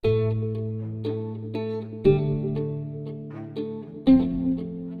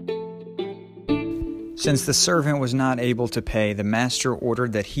Since the servant was not able to pay, the master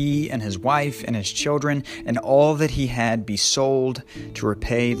ordered that he and his wife and his children and all that he had be sold to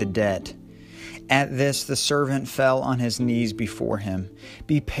repay the debt. At this, the servant fell on his knees before him.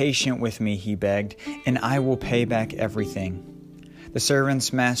 "Be patient with me," he begged, "and I will pay back everything." The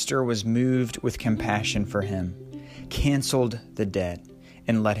servant's master was moved with compassion for him, canceled the debt,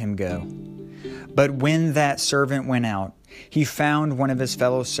 and let him go. But when that servant went out, he found one of his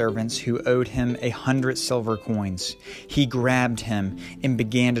fellow servants who owed him 100 silver coins. He grabbed him and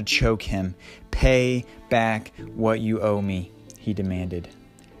began to choke him. "Pay back what you owe me," he demanded.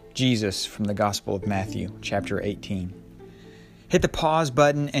 Jesus from the Gospel of Matthew, chapter 18. Hit the pause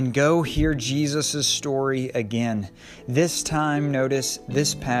button and go hear Jesus' story again. This time, notice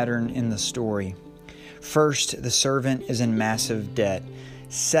this pattern in the story. First, the servant is in massive debt.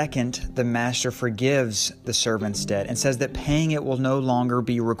 Second, the master forgives the servant's debt and says that paying it will no longer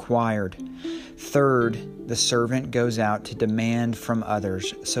be required. Third, the servant goes out to demand from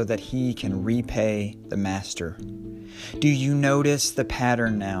others so that he can repay the master. Do you notice the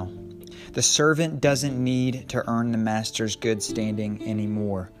pattern now? The servant doesn't need to earn the master's good standing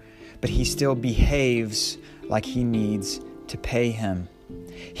anymore, but he still behaves like he needs to pay him.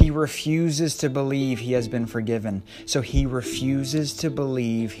 He refuses to believe he has been forgiven, so he refuses to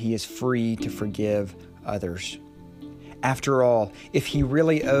believe he is free to forgive others. After all, if he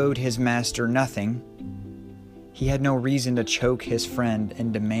really owed his master nothing, he had no reason to choke his friend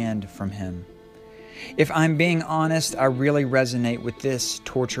and demand from him. If I'm being honest, I really resonate with this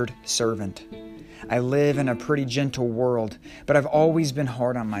tortured servant. I live in a pretty gentle world, but I've always been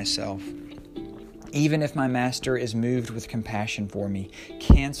hard on myself. Even if my master is moved with compassion for me,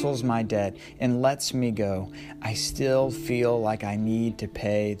 cancels my debt, and lets me go, I still feel like I need to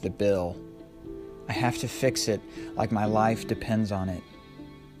pay the bill. I have to fix it like my life depends on it.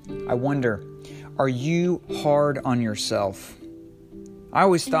 I wonder, are you hard on yourself? I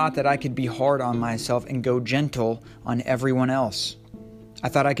always thought that I could be hard on myself and go gentle on everyone else. I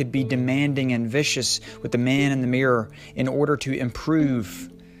thought I could be demanding and vicious with the man in the mirror in order to improve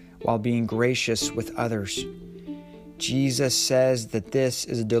while being gracious with others. Jesus says that this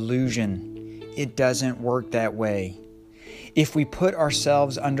is a delusion. It doesn't work that way. If we put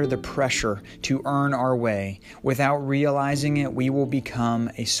ourselves under the pressure to earn our way without realizing it, we will become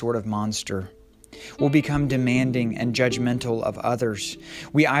a sort of monster. We'll become demanding and judgmental of others.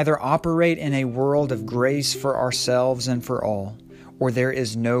 We either operate in a world of grace for ourselves and for all, or there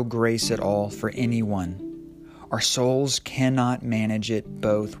is no grace at all for anyone. Our souls cannot manage it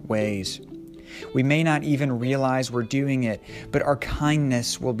both ways. We may not even realize we're doing it, but our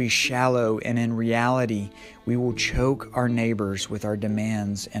kindness will be shallow, and in reality, we will choke our neighbors with our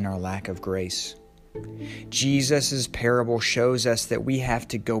demands and our lack of grace. Jesus' parable shows us that we have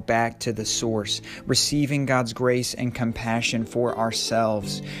to go back to the source, receiving God's grace and compassion for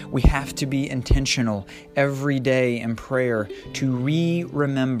ourselves. We have to be intentional every day in prayer to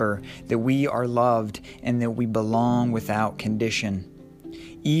remember that we are loved and that we belong without condition.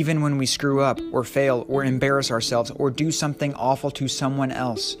 Even when we screw up or fail or embarrass ourselves or do something awful to someone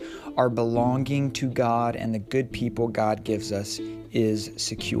else, our belonging to God and the good people God gives us is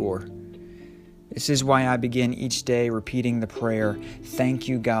secure. This is why I begin each day repeating the prayer, "Thank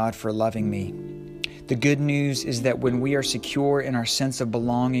you, God, for loving me." The good news is that when we are secure in our sense of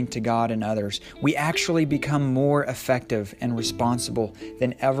belonging to God and others, we actually become more effective and responsible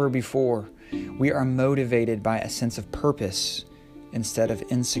than ever before. We are motivated by a sense of purpose instead of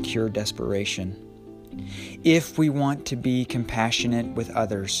insecure desperation. If we want to be compassionate with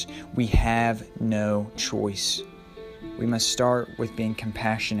others, we have no choice. We must start with being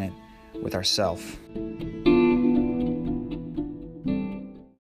compassionate with ourselves.